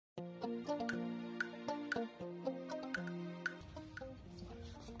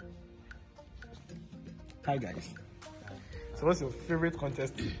Hi guys. So what's your favorite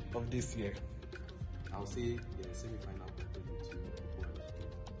contest of this year? I'll say the semi-final between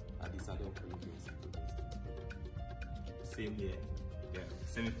at the Saddle Olympics. Same here. Yeah,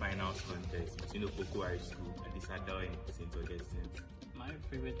 semi-finals contest between Opoko High School and the Saddle in St. Augustine's. My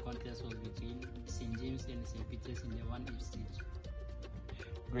favorite contest was between St. James and St. Peter's in the 1H stage.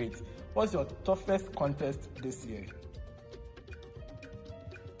 Great. What's your toughest contest this year?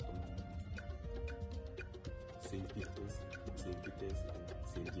 St. Peter's, and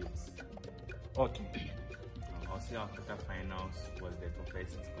St. James. Okay. I'll say our quarterfinals was the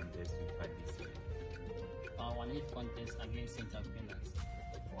toughest contest we've had this year. Our 1H contest against St. Aquinas.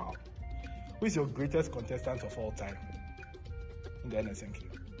 Wow. Who is your greatest contestant of all time in the NSMQ?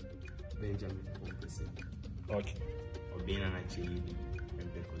 Benjamin Prempeh. Okay. Obina Nacheli,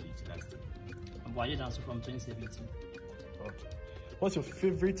 Prempeh College last year. I'm also from 2017. Okay. What's your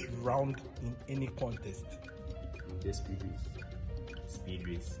favorite round in any contest? The speed race. Speed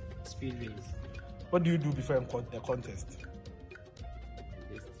race. Speed race. What do you do before a contest?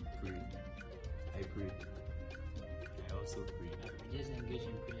 Just pray. I pray. I also pray. Just engage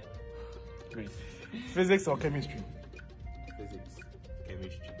in prayer. Great. Physics or chemistry? Physics.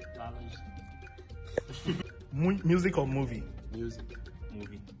 Chemistry. Biology. Music or movie? Music.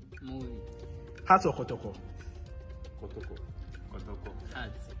 Movie. Movie. Hat or kotoko? Kotoko. Kotoko.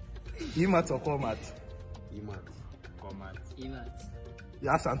 Art. Emat or Comat? Emat. Comat. Emat.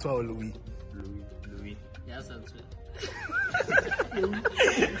 Yas Antoine or Louis? Louis. Yes, Antoine.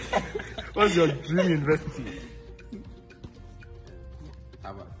 What's your dream university?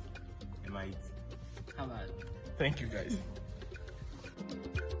 Harvard. MIT. Harvard. Thank you guys.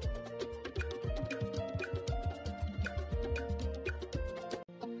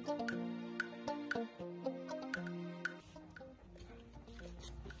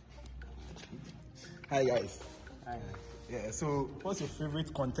 Hi guys. Hi. Yeah, so what's your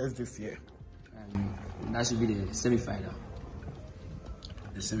favorite contest this year? That should be the semi-final.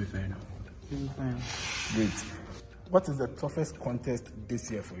 The semi-final. Great. What is the toughest contest this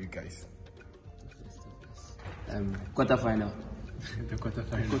year for you guys? Quarter-final. The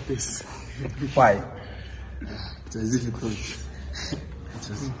quarterfinal. Contest. Why? It was difficult. It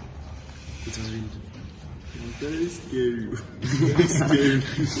was really difficult. Very scary. Very scary.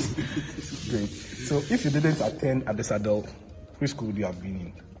 Great. So if you didn't attend at the Saddle, which school would you have been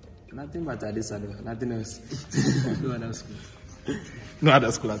in? Nothing but Adesado, nothing else. No other school. No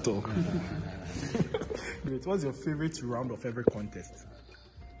other school at all. Great. What's your favorite round of every contest?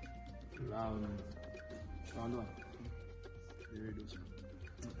 Round one.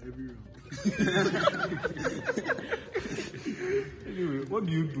 Every round. Anyway, what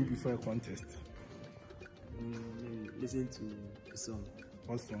do you do before a contest? Maybe listen to a song.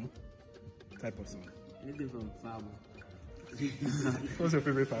 What song? Type of song? Anything from Farmer. What's your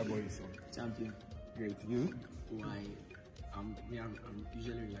favorite Fireboy song? Champion. Great. You? Why? I'm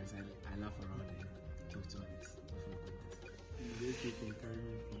usually relaxed. I laugh around and talk to others.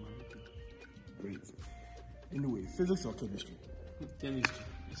 Great. Anyway, physics or chemistry? Chemistry.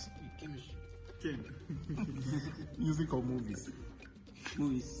 Music or movies?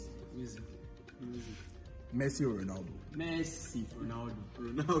 Movies. Music. Messi or Ronaldo? Messi. Ronaldo.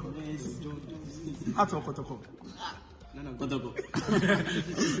 Messi. Hat or Kotoko? None of them.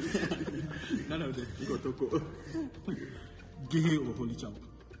 None of them. Kotoko. Gehe or Holy Champ?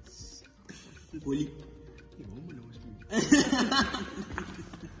 Holy.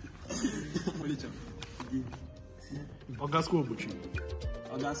 Holy champ. Ogasco or Buchi?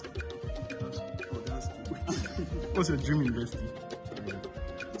 August. What's your dream university?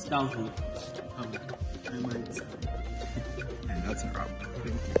 Stanford. MIT. And that's a wrap. Thank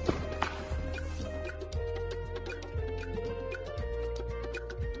you.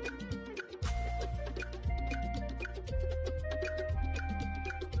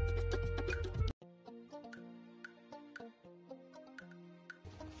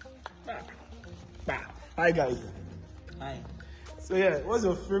 Hi guys. Hi. So yeah, what's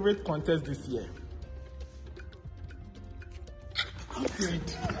your favorite contest this year? I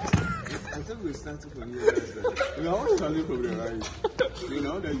think we're starting from here. We are always starting from the right. You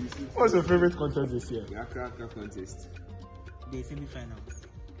know that you see. What's your favorite contest this year? The Accra contest. The semi-finals.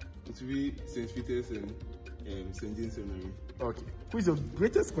 It will be St. Peter's and St. James Seminary. Okay. Who is your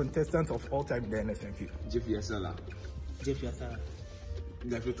greatest contestant of all time in the NSMQ? Jeff Yasala. Jeff Yasara.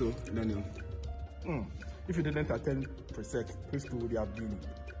 Gafeto Daniel. If you didn't attend Presec, which school would you have been in?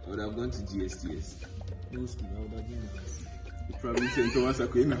 I would have gone to GSTS. No school, I would have been Probably St. Thomas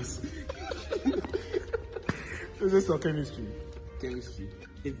Aquinas. Physics or chemistry? Chemistry.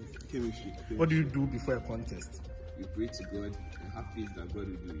 Chemistry. What do you do before a contest? We pray to God and have faith that God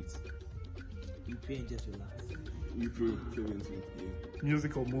will do it. You pray and just relax. We pray fervently. Yeah.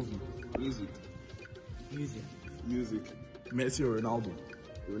 Music or movie? Music. Music. Music. Messi or Ronaldo?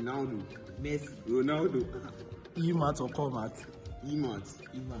 Ronaldo. Messi. Ronaldo. E-mat or Comat? Emat.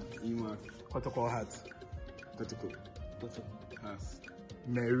 Iman. Emat. Protocol hat? Protocol. What's up? Has.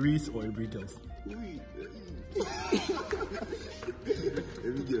 Marys or every girls? Oui.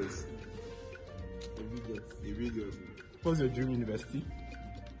 Every girls. Every girl. Every girls. What's your dream university?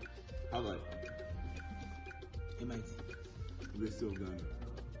 Harvard. MIT. University of Ghana.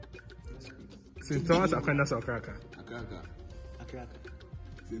 St. Thomas, Aquinas or Kraka? Akraka. Akraka.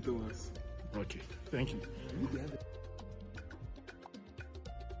 St. Thomas. Okay, thank you.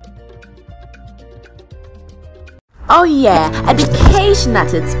 Oh yeah, education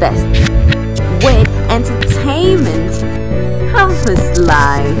at its best, with entertainment, campus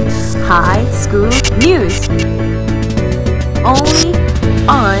life, high school news, only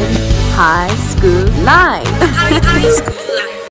on High School Live.